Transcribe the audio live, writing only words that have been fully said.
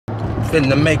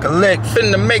Finna make a lick,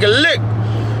 finna make a lick.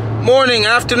 Morning,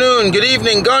 afternoon, good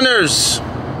evening, gunners.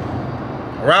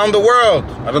 Around the world.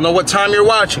 I don't know what time you're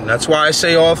watching. That's why I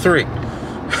say all three.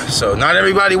 So not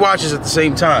everybody watches at the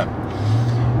same time.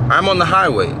 I'm on the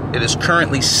highway. It is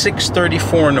currently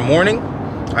 6:34 in the morning.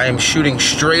 I am shooting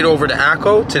straight over to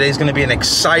ACO. Today's gonna be an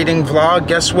exciting vlog.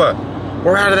 Guess what?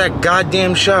 We're out of that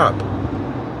goddamn shop.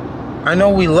 I know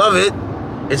we love it.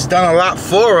 It's done a lot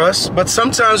for us, but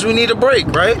sometimes we need a break,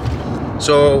 right?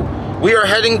 So we are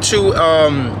heading to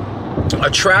a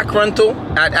track rental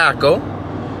at ACO.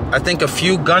 I think a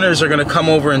few gunners are gonna come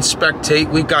over and spectate.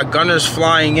 We've got gunners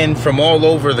flying in from all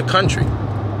over the country.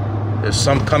 There's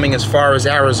some coming as far as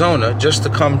Arizona just to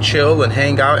come chill and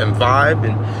hang out and vibe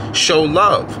and show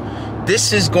love.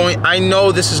 I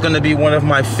know this is gonna be one of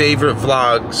my favorite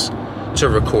vlogs to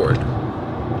record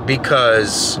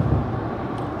because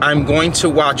I'm going to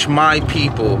watch my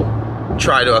people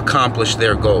try to accomplish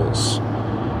their goals.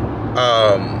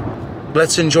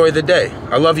 Let's enjoy the day.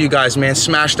 I love you guys, man.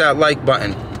 Smash that like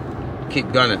button.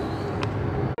 Keep gunning.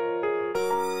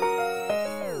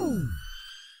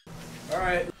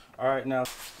 All right now.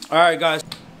 All right, guys.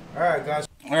 All right, guys.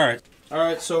 All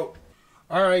right. So,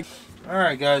 all right,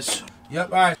 guys.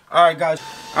 Yep. All right, guys.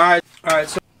 All right.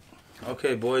 So,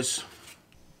 okay, boys.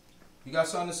 You got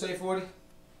something to say, 40?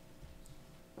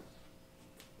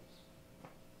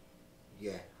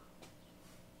 Yeah.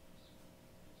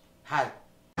 Hi.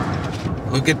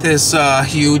 Look at this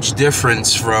huge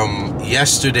difference from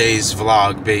yesterday's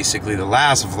vlog, basically the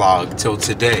last vlog, till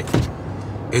today.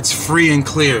 It's free and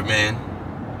clear, man.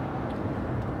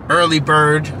 Early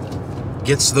bird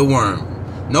gets the worm.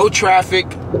 No traffic,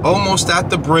 almost at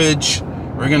the bridge.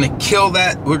 We're gonna kill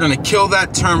that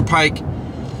turnpike.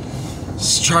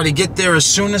 Let's try to get there as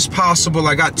soon as possible.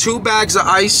 I got 2 bags of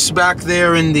ice back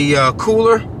there in the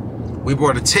cooler. We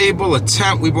bought a table, a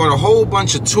tent. We bought a whole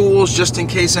bunch of tools just in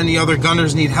case any other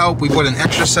gunners need help. We bought an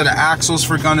extra set of axles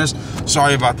for gunners.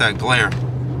 Sorry about that glare.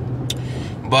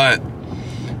 But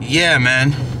yeah,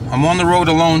 man, I'm on the road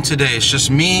alone today. It's just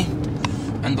me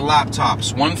and the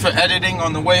laptops. One for editing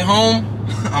on the way home.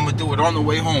 I'm gonna do it on the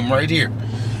way home right here.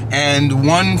 And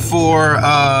one for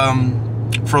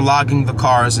logging the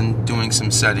cars and doing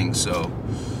some settings. So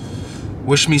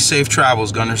wish me safe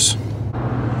travels, gunners.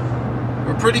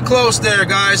 We're pretty close there,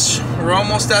 guys. We're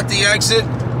almost at the exit.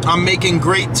 I'm making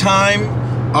great time.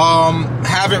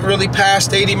 Haven't really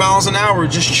passed 80 miles an hour.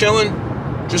 Just chilling,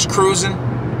 just cruising.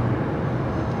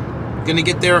 Gonna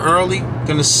get there early.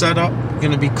 Gonna set up.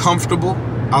 Gonna be comfortable.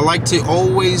 I like to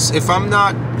always, if I'm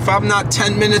not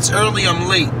 10 minutes early, I'm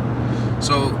late.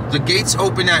 So the gates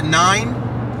open at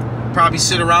 9. Probably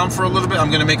sit around for a little bit.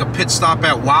 I'm gonna make a pit stop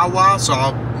at Wawa, so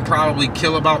I'll probably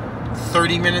kill about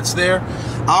 30 minutes there.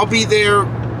 I'll be there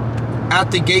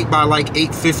at the gate by like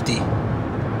 8:50,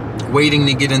 waiting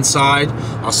to get inside.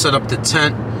 I'll set up the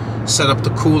tent, set up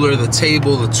the cooler, the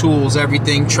table, the tools,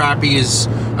 everything. Trappy is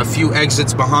a few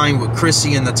exits behind with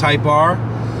Chrissy and the Type R.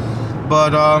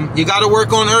 But you gotta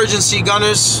work on urgency,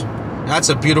 gunners. That's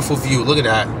a beautiful view. Look at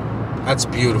that. That's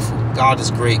beautiful. God is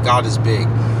great. God is big.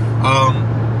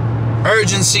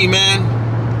 Urgency, man.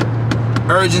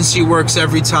 Urgency works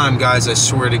every time, guys. I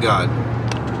swear to God.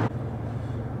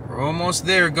 We're almost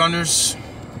there, gunners.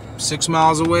 6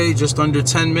 miles away, just under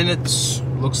 10 minutes.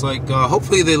 Looks like,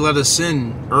 hopefully they let us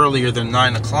in earlier than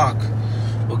 9 o'clock.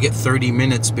 We'll get 30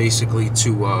 minutes, basically,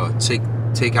 to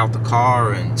take out the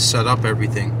car and set up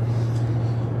everything.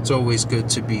 It's always good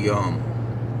to be,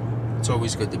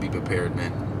 prepared,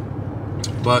 man.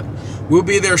 But we'll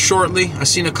be there shortly. I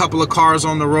seen a couple of cars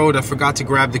on the road. I forgot to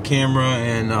grab the camera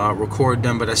and record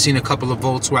them, but I seen a couple of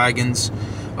Volkswagens.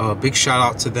 Big shout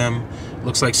out to them.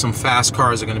 Looks like some fast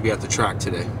cars are going to be at the track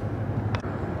today.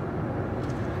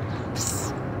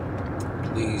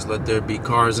 Please let there be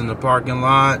cars in the parking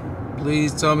lot.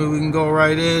 Please tell me we can go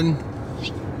right in.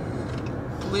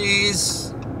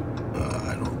 Please.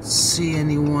 I don't see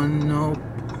anyone. Nope.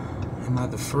 Am I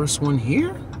the first one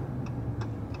here?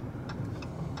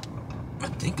 I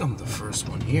think I'm the first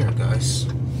one here, guys.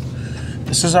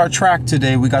 This is our track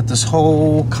today. We got this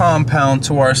whole compound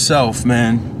to ourselves,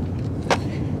 man.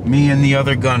 Me and the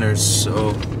other gunners.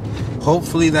 So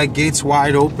hopefully that gate's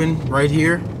wide open right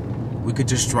here. We could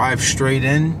just drive straight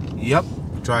in. Yep,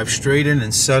 drive straight in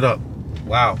and set up.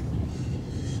 Wow.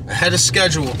 Ahead of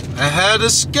schedule. Ahead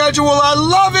of schedule. I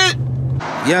love it.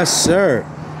 Yes, sir.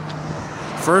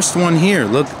 First one here.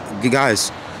 Look,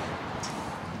 guys.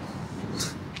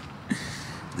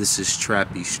 This is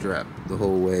trappy strap the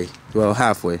whole way. Well,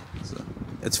 halfway. So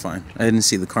it's fine. I didn't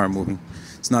see the car moving.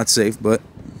 It's not safe, but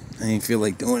I didn't feel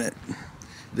like doing it.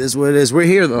 It is what it is. We're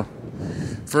here, though.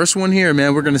 First one here,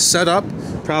 man. We're gonna set up.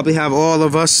 Probably have all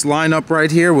of us line up right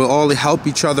here. We'll all help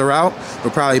each other out.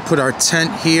 We'll probably put our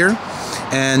tent here.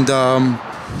 And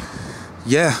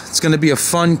yeah, it's gonna be a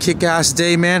fun, kick-ass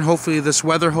day, man. Hopefully this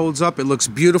weather holds up. It looks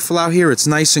beautiful out here. It's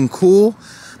nice and cool.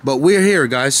 But we're here,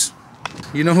 guys.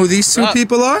 You know who these two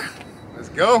people are? Let's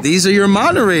go. These are your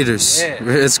moderators. Yeah.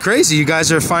 It's crazy. You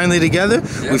guys are finally together.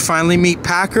 Yep. We finally meet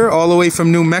Packer all the way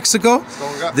from New Mexico.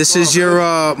 This is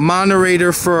your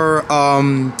moderator for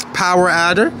Power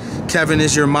Adder. Kevin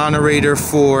is your moderator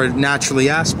for Naturally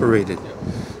Aspirated.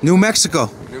 New Mexico.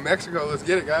 New Mexico. Let's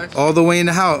get it, guys. All the way in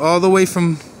the house. All the way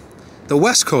from the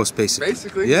West Coast, basically.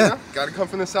 Basically, yeah. Gotta come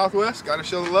from the Southwest. Gotta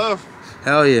show the love.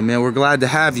 Hell yeah, man. We're glad to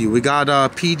have you. We got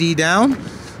PD down.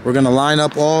 We're gonna line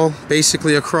up all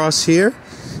basically across here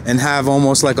and have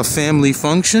almost like a family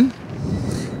function.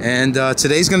 And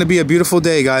today's gonna be a beautiful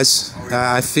day, guys.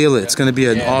 I feel it. It's gonna be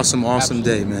an awesome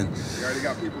day, man. You already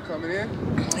got people coming in?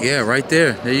 Yeah, right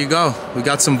there. There you go. We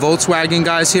got some Volkswagen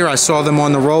guys here. I saw them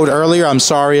on the road earlier. I'm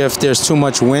sorry if there's too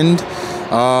much wind.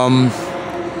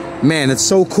 Man, it's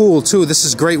so cool too. This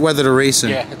is great weather to race in.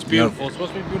 Yeah, it's beautiful. It's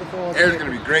supposed to be beautiful. Air's gonna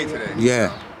be great today.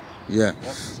 Yeah. Yeah.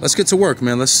 Let's get to work,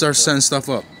 man. Let's start setting stuff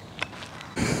up.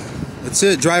 That's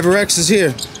it. Driver X is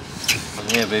here.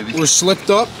 Yeah, baby. We're slipped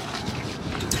up.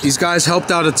 These guys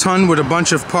helped out a ton with a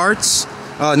bunch of parts.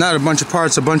 Not a bunch of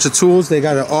parts, a bunch of tools. They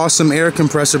got an awesome air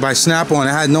compressor by Snap-on.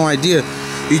 I had no idea.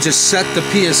 You just set the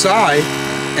PSI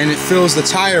and it fills the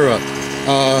tire up.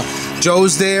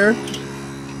 Joe's there.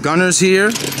 Gunner's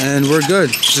here, and we're good.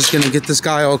 Just gonna get this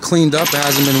guy all cleaned up. It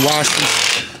hasn't been washed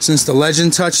since the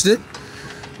legend touched it,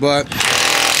 but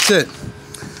that's it.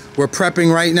 We're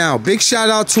prepping right now. Big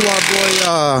shout out to our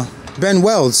boy Ben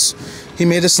Wells. He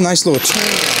made us a nice little turn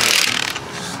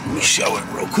down. Let me show it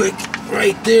real quick.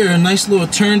 Right there, a nice little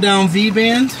turn down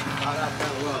V-band.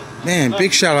 Man,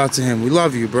 big shout out to him. We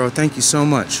love you, bro. Thank you so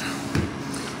much.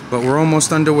 But we're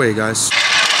almost underway, guys.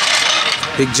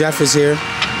 Big Jeff is here.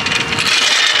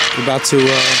 We're about to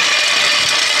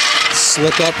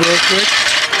slick up real quick.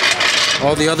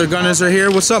 All the other gunners are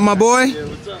here. What's up, my boy? Yeah,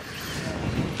 what's up?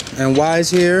 And Y's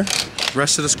here.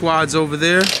 Rest of the squad's over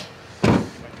there.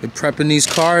 They're prepping these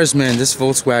cars, man. This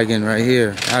Volkswagen right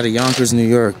here, out of Yonkers, New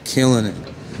York, killing it.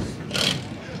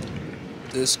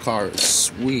 This car is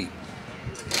sweet.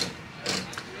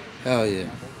 Hell yeah.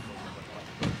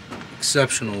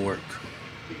 Exceptional work.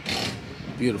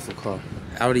 Beautiful car.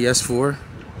 Audi S4.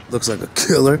 Looks like a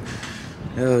killer.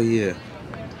 Hell yeah.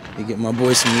 You get my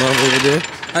boy some love over there.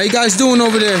 How you guys doing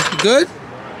over there? Good?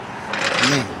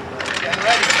 Man.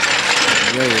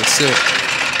 Yeah, that's it.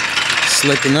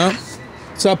 Slicking up.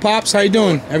 What's up, Pops? How you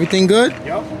doing? Everything good?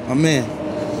 Yep. Oh, man.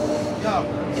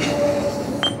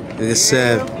 It's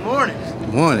sad. Good morning.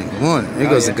 Good morning. Good morning. There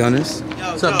goes the Gunners.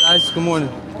 What's up, guys? Good morning.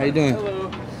 How you doing?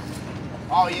 Hello.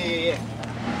 Oh, yeah.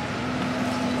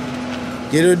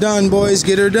 Get her done, boys.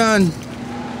 Get her done.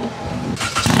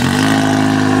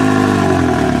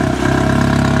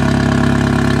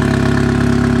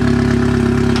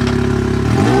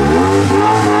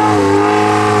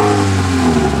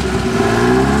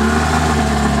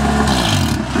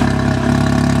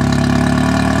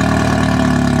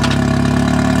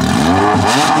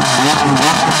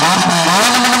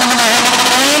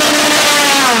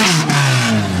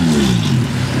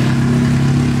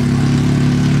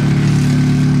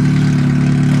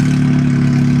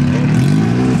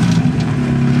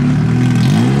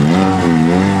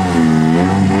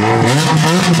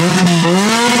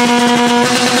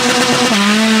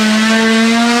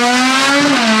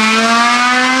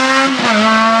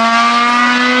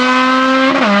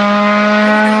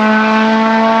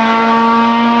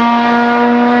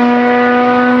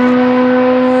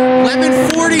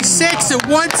 At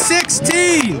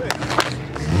 116.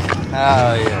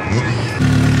 Oh, yeah.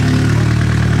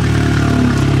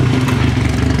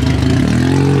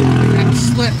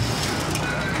 Slip.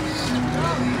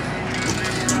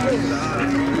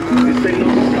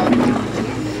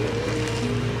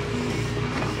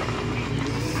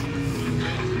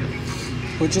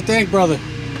 What'd you think, brother?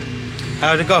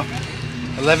 How'd it go?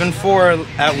 11.4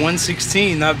 at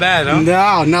 116, not bad, huh?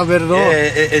 No, not bad at all.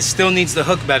 Yeah, it still needs the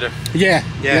hook better. Yeah.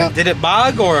 Yeah. Did it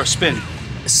bog or spin?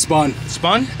 Spun.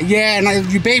 Spun? Yeah,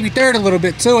 and you baby third a little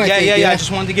bit too, I think. Yeah. I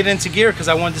just wanted to get into gear because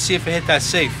I wanted to see if it hit that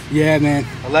safe. Yeah, man.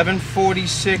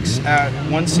 11.46 at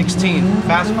 116.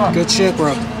 Fast car. Good shit,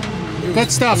 bro.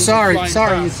 Good stuff. Sorry,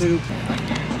 YouTube.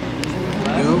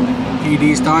 Yo,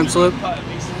 PD's time slip.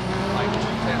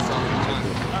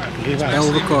 Hell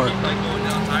of a car.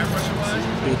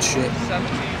 Good shit.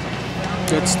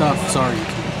 Good stuff. Sorry.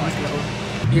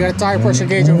 You got a tire pressure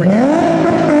gauge over here.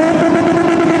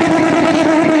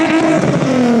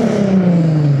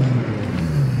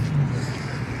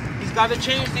 gotta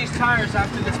change these tires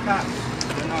after this pass.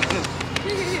 They're not good.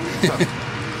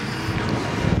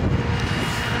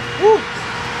 Woo!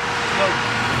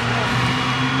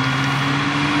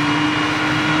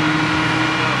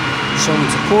 Showing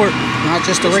support, not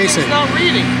just a This racing. thing's not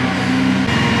reading.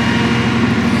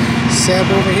 Seb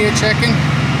over here checking.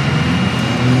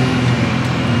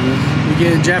 We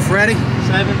getting Jeff ready?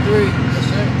 7-3. Yes,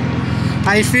 sir.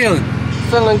 How you feeling?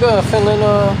 Feeling good. Feeling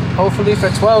hopefully for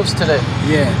 12s today.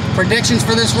 Yeah. Predictions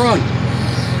for this run?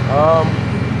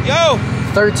 Yo!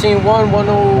 13-1,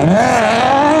 107.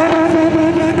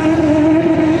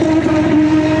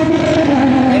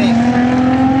 Hey,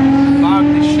 log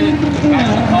this shit back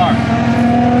in the car.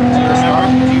 Do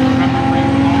you remember where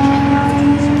you were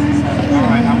launching?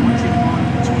 Alright, I want you to go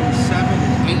between 7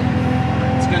 and 8.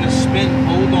 It's gonna spin,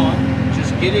 hold on.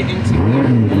 Just get it into gear.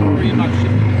 Don't worry about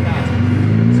shifting it fast.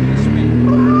 It's gonna spin.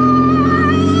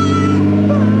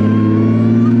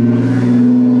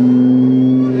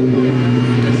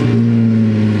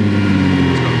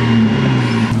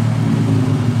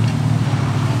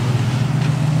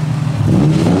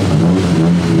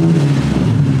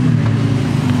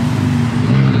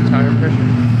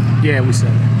 Yeah, we said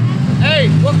it. Hey,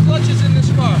 what clutch is in this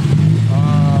car?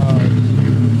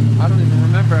 I don't even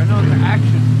remember. I know the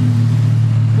action.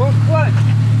 What clutch?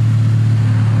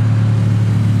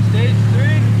 Stage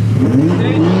 3?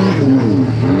 Stage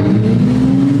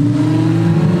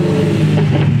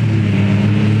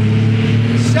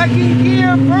 3? Second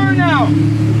gear burnout.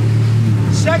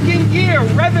 Second gear,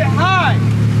 rev it high.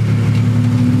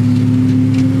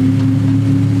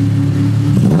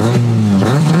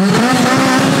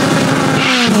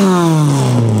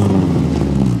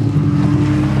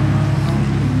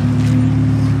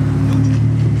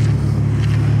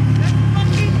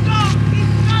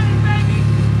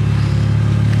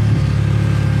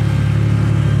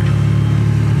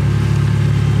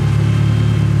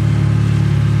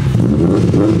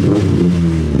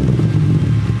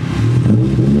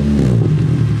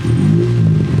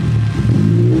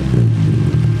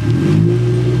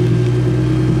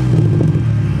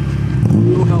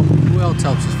 Who else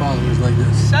helps his followers like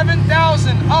this?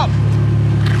 7,000 up.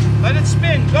 Let it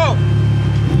spin. Go.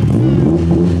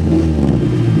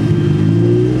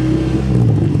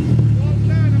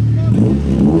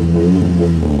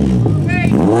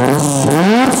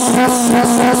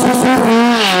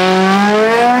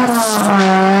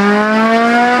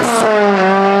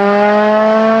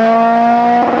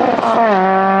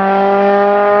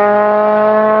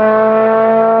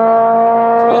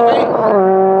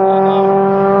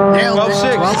 Nailed it.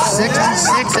 12.6.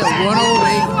 12.66 at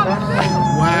 108.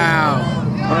 Wow.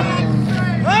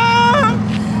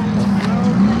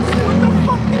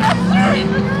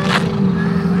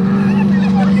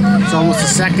 It's almost a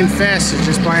second faster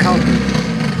just by helping.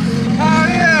 Oh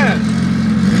yeah.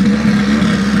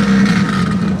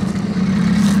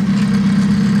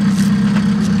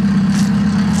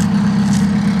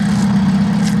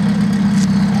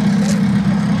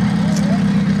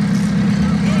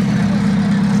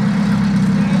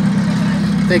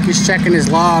 I think he's checking his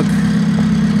log.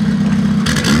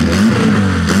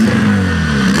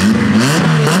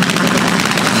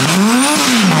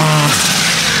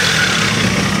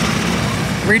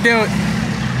 Redo it.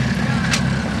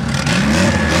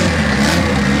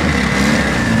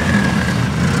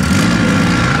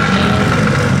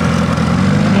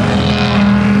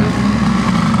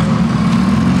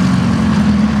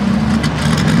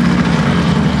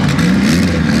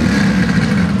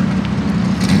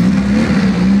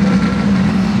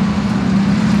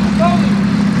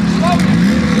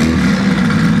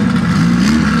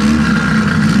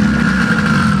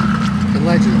 The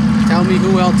legend. Tell me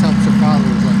who else helps your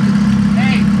followers like this.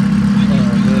 Hey, when you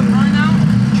do the burnout,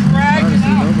 drag it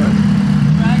out.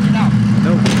 Drag it out.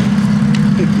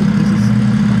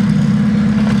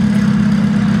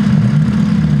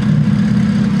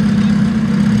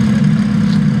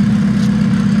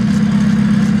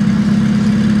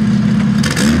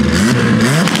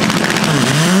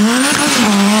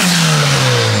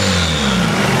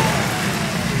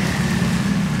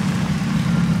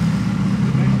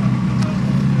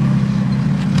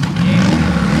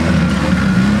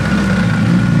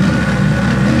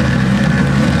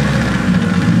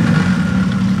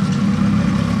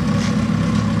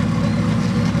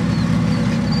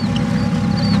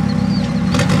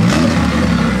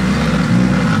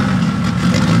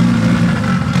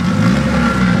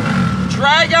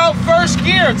 Drag out first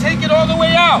gear. Take it all the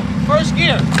way out. First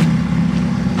gear.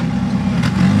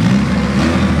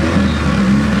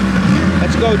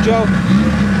 Let's go, Joe.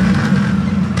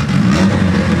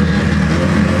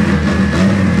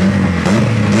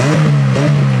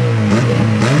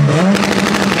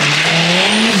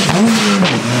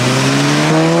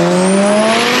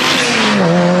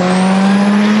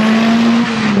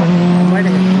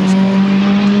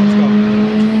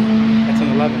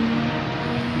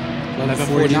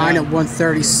 9 at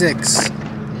 136.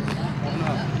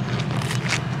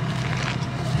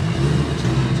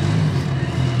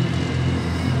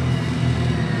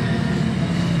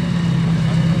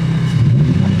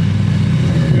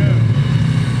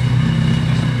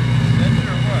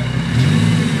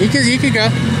 He could go.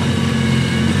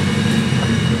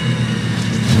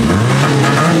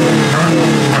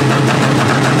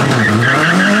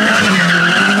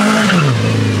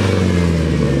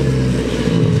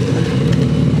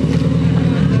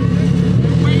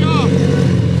 Way off.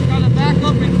 Gotta back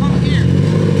up and come here.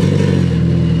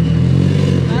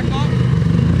 Back up.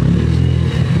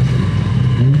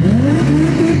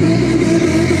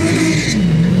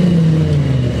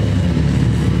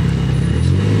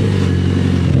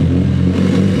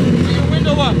 Put your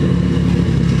window up.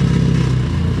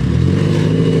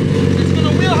 It's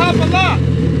gonna wheel hop a lot.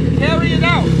 Carry it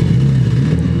out.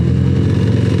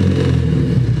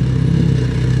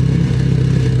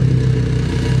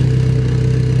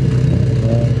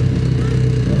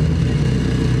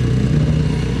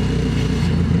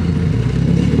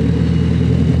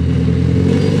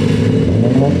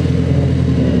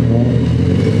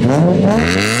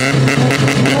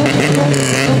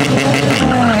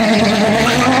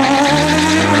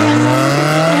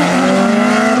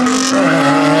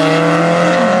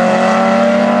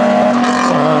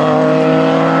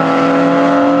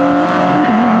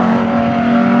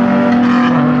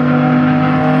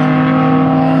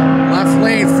 Left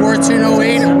lane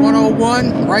 1408 at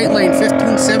 101. Right lane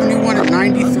 1571 at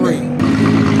 93.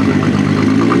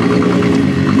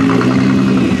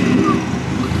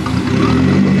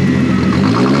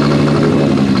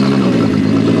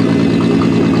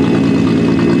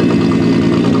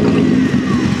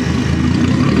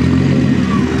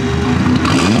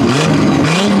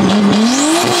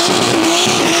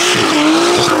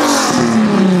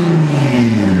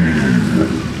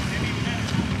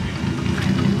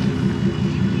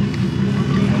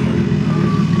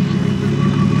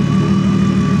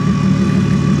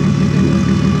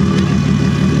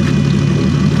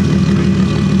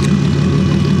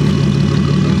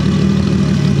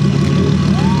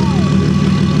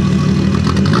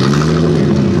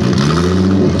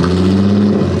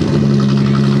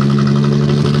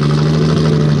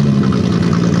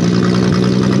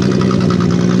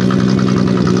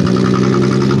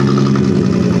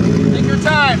 Take your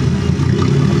time.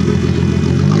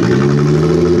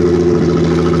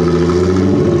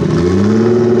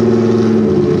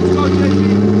 Let's go, JP.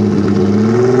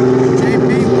 JP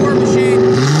War Machine.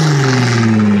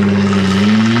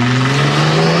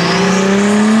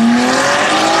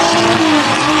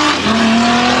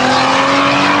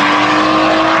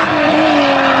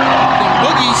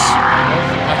 Boogies.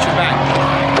 Watch your back.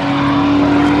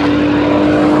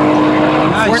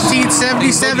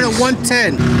 1477 at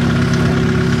 110.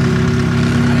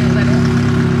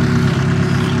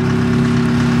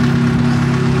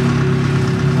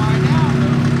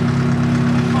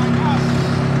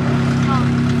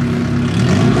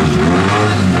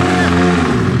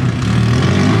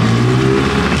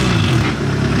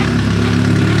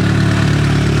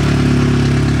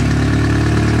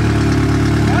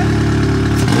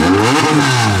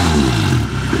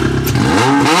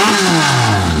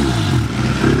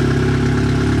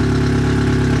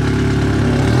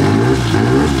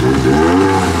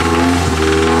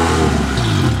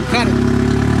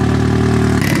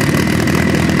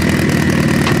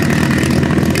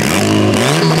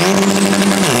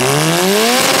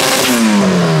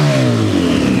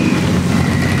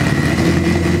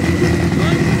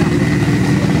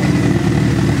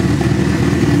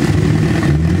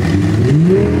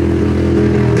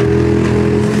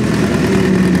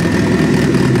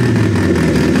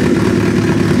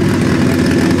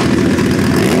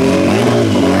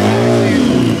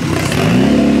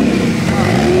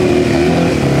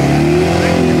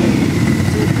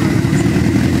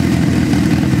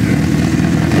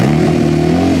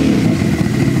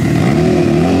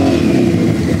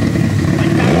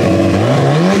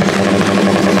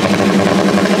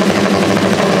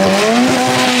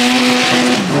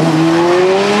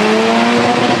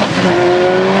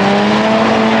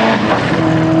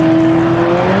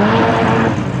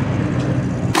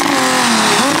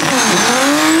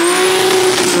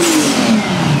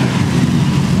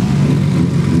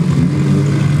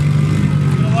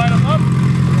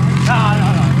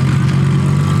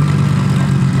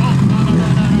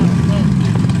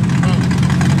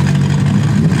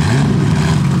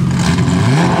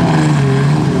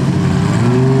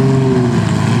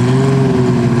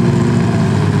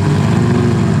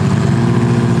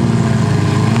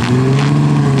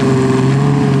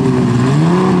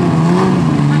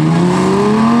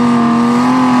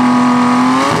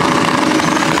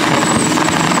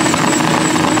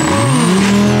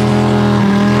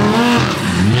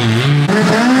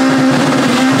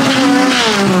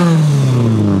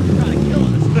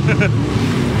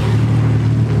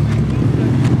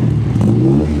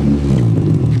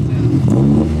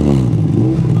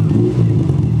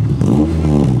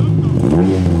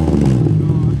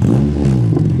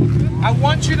 I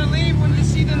want you to leave when you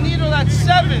see the needle at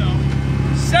 7.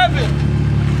 7.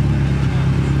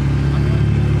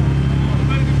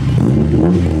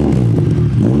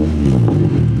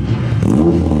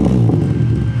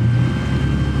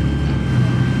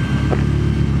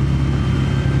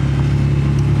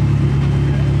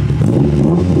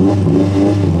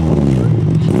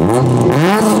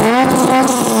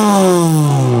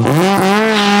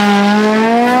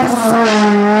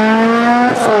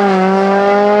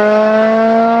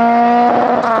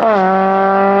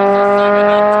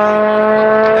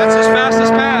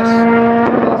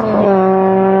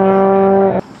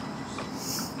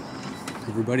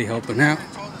 Everybody helping out.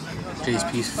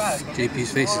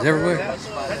 JP's faces everywhere. Let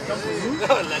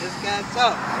this guy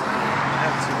talk.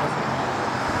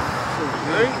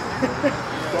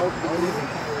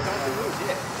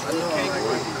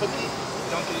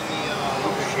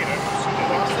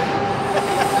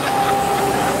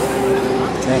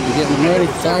 Jackie getting them ready.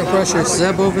 Tire pressure.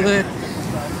 Zeb over there.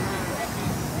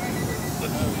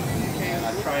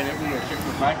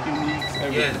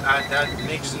 Yeah, that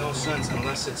makes no sense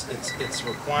unless it's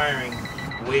requiring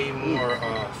way more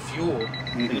fuel.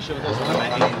 And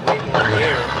way more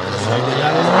air.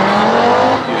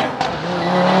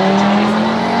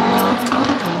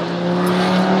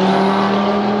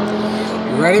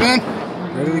 You ready, man?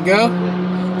 Ready to go?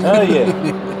 Hell yeah.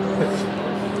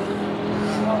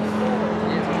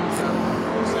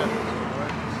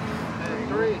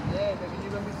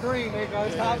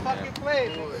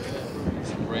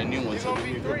 Brand new ones.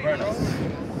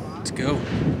 Let's go.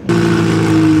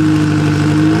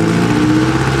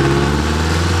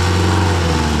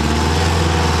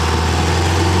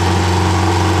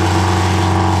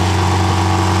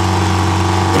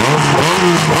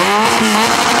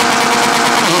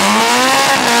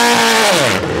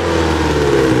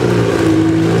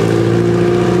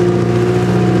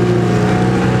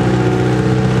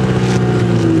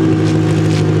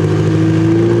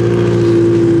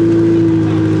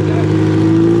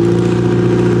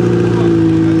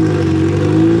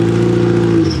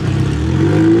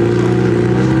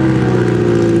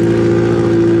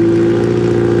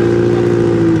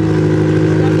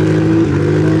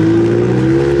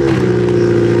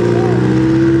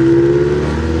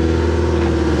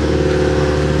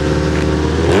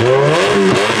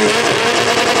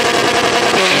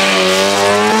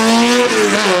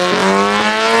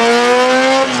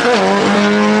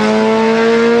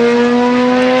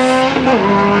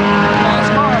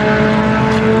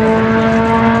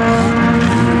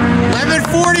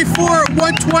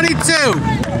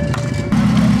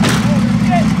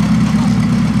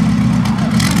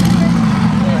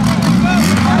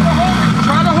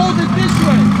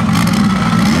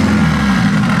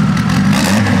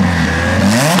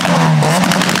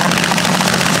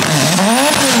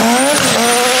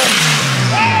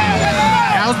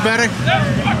 Better?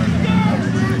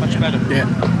 Much better. Yeah.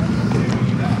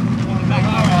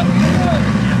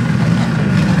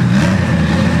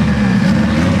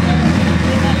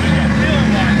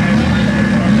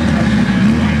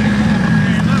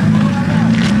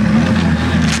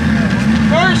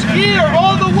 First gear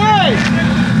all the way.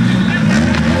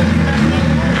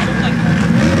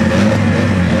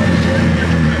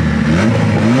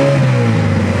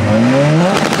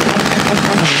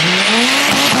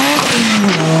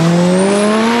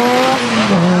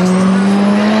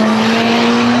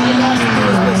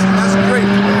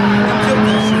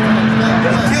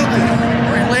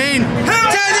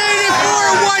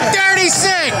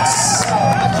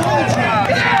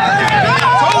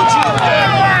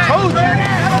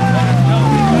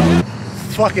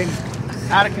 Fucking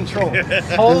out of control.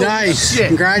 Holy nice. Shit.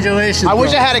 Congratulations. I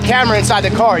wish I had a camera inside the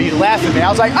car. You'd laugh at me. I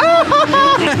was like,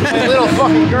 ah, little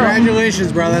fucking girl.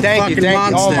 Congratulations, bro. That's Thank fucking you,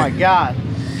 monster. Oh my god.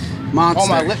 Monster. Oh,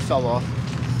 my lip fell off.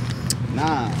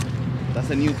 Nah, that's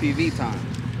a new PV time.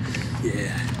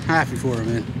 Yeah. Happy for him,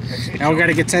 man. Now we got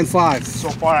to get 10.5.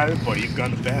 So far out of the body, you've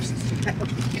gone the fastest.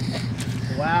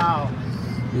 Wow.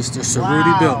 Mr.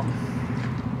 Cerruti built.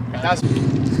 That's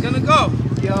It's gonna go.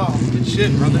 yo. Good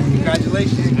shit, brother.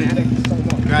 Congratulations, man.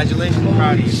 Congratulations,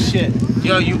 proud of you. Shit.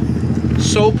 Yo, you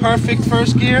so perfect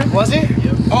first gear. Was it?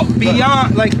 Oh,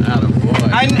 beyond like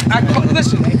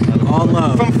listen. All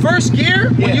love. From first gear,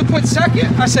 when you put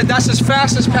second, I said that's his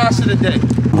fastest pass of the day.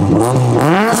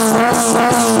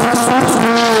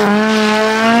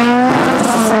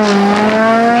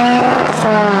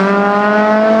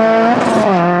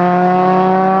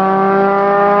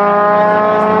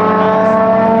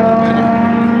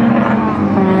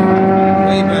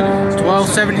 Way better.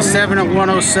 1277 at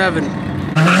 107.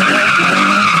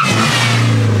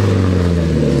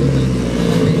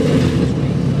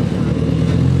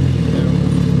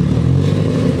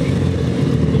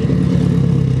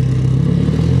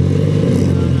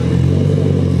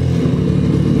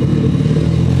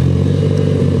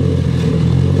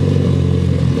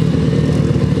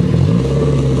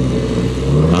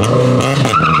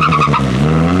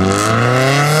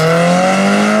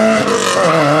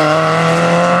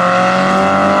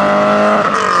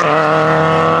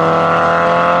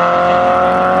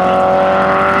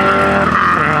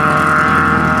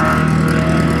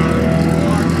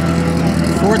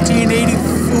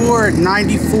 at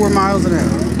 94 miles an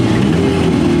hour.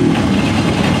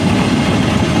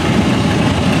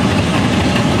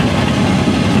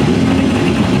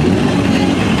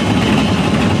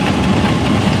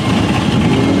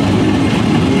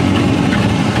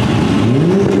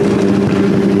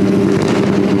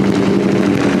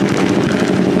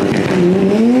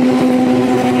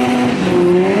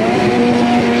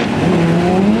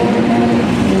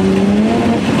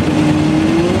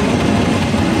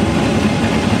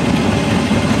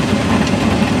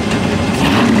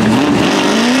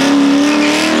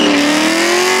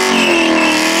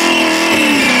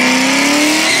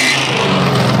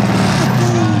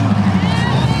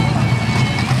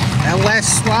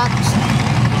 Swapped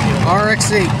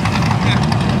RX-8.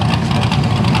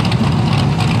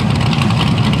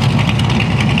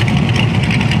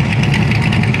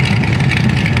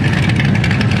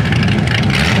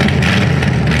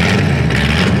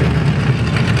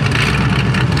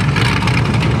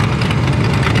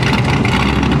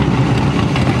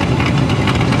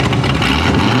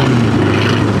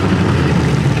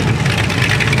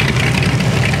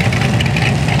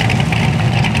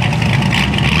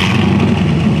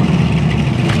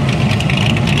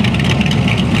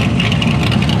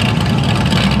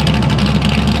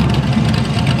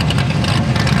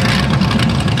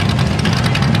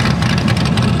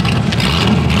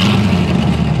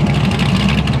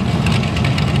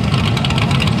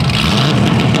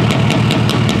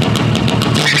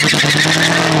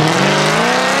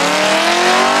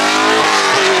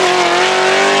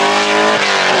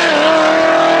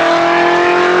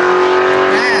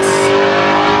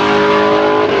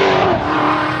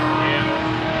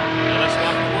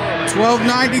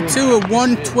 $12.92 at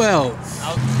 112.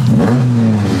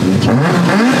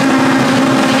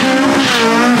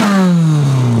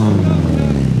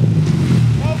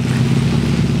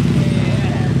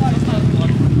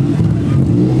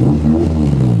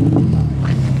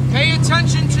 Pay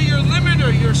attention to your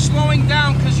limiter. You're slowing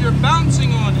down because you're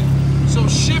bouncing on it. So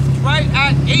shift right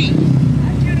at 8.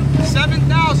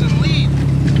 7,000, lead.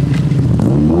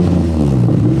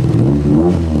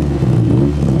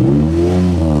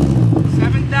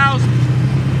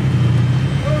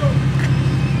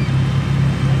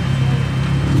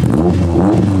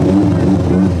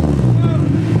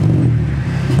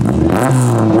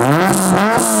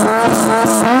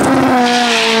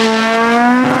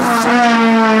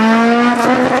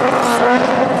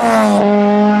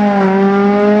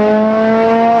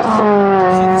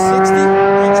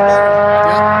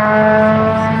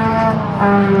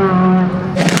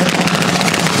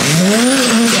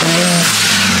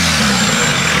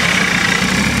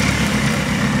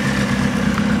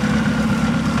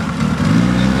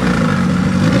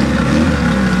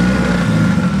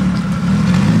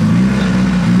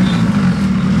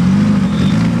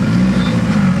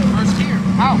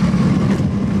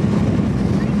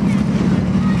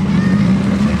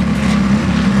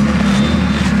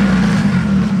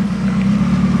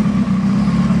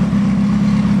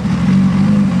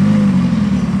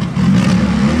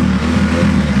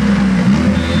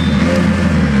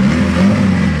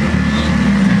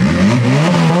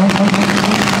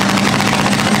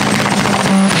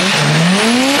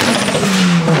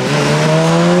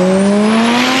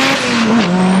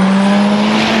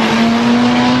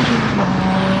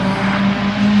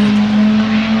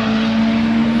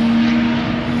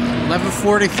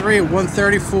 $11.43 at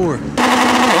 134.